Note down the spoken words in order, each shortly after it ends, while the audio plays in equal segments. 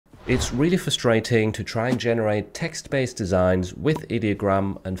It's really frustrating to try and generate text-based designs with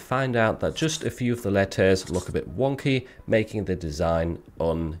Ideogram and find out that just a few of the letters look a bit wonky, making the design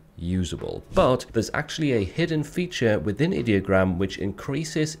unusable. But there's actually a hidden feature within Ideogram which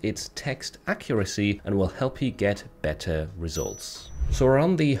increases its text accuracy and will help you get better results. So we're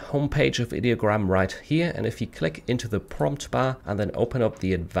on the homepage of Ideogram right here, and if you click into the prompt bar and then open up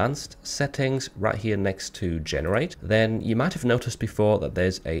the advanced settings right here next to generate, then you might have noticed before that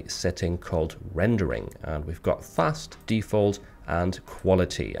there's a setting called rendering, and we've got fast, default, and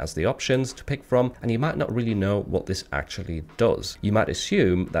quality as the options to pick from, and you might not really know what this actually does. You might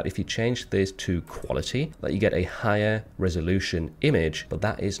assume that if you change this to quality that you get a higher resolution image, but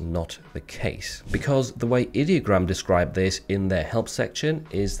that is not the case, because the way Ideogram described this in their help section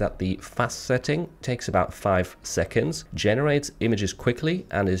is that the fast setting takes about 5 seconds, generates images quickly,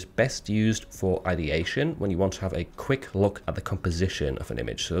 and is best used for ideation when you want to have a quick look at the composition of an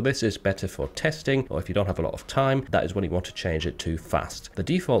image. So this is better for testing, or if you don't have a lot of time, that is when you want to change it to fast. The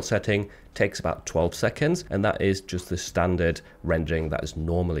default setting takes about 12 seconds, and that is just the standard rendering that is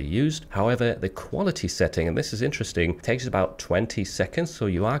normally used. However, the quality setting, and this is interesting, takes about 20 seconds, so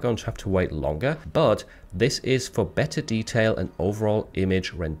you are going to have to wait longer, but this is for better detail, and overall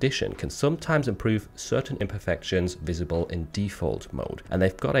image rendition can sometimes improve certain imperfections visible in default mode. And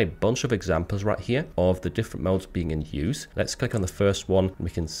they've got a bunch of examples right here of the different modes being in use. Let's click on the first one, and we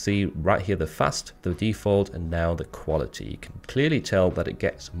can see right here the fast, the default, and now the quality. You can clearly tell that it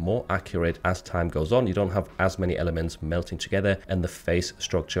gets more accurate as time goes on. You don't have as many elements melting together, and the face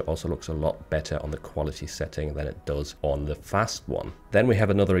structure also looks a lot better on the quality setting than it does on the fast one. Then we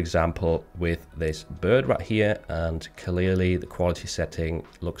have another example with this bird right here, and clearly the quality setting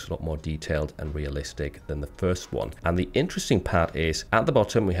looks a lot more detailed and realistic than the first one. And the interesting part is at the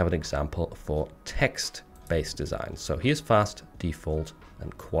bottom we have an example for text-based design. So here's fast, default,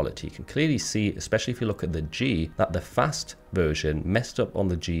 and quality. You can clearly see, especially if you look at the G, that the fast version messed up on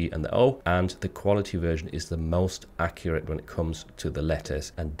the G and the O, and the quality version is the most accurate when it comes to the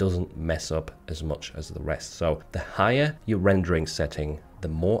letters and doesn't mess up as much as the rest. So the higher your rendering setting, the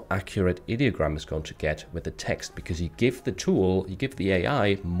more accurate Ideogram is going to get with the text, because you give the tool, you give the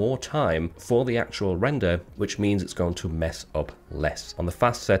AI more time for the actual render, which means it's going to mess up less. On the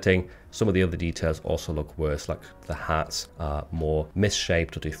fast setting, some of the other details also look worse, like the hearts are more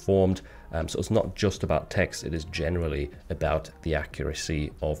misshaped or deformed. So it's not just about text, it is generally about the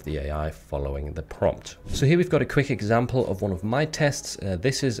accuracy of the AI following the prompt. So here we've got a quick example of one of my tests.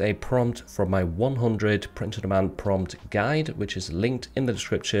 This is a prompt from my 100 print-on-demand prompt guide, which is linked in the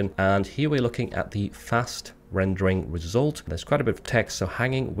description. And here we're looking at the fast rendering result. There's quite a bit of text, so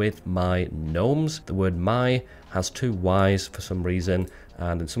hanging with my gnomes. The word my has 2 Y's for some reason,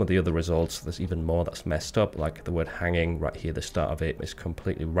 and in some of the other results there's even more that's messed up, like the word hanging right here, the start of it is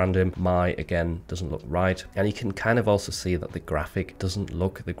completely random. My again doesn't look right, and you can kind of also see that the graphic doesn't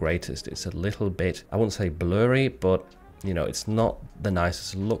look the greatest. It's a little bit, I wouldn't say blurry, but you know, it's not the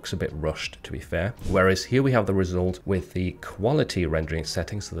nicest, it looks a bit rushed to be fair. Whereas here we have the result with the quality rendering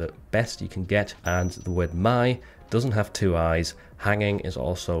settings, so the best you can get, and the word my doesn't have 2 eyes, hanging is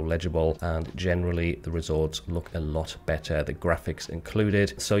also legible, and generally the results look a lot better, the graphics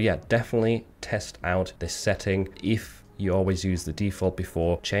included. So yeah, definitely test out this setting. If you always use the default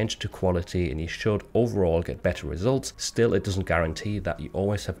before, change to quality, and you should overall get better results. Still, it doesn't guarantee that you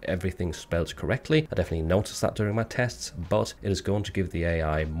always have everything spelled correctly. I definitely noticed that during my tests, but it is going to give the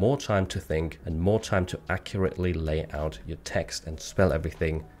AI more time to think and more time to accurately lay out your text and spell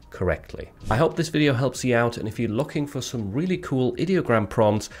everything correctly. I hope this video helps you out, and if you're looking for some really cool Ideogram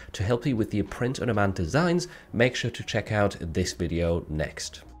prompts to help you with your print-on-demand designs, make sure to check out this video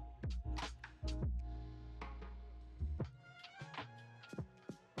next.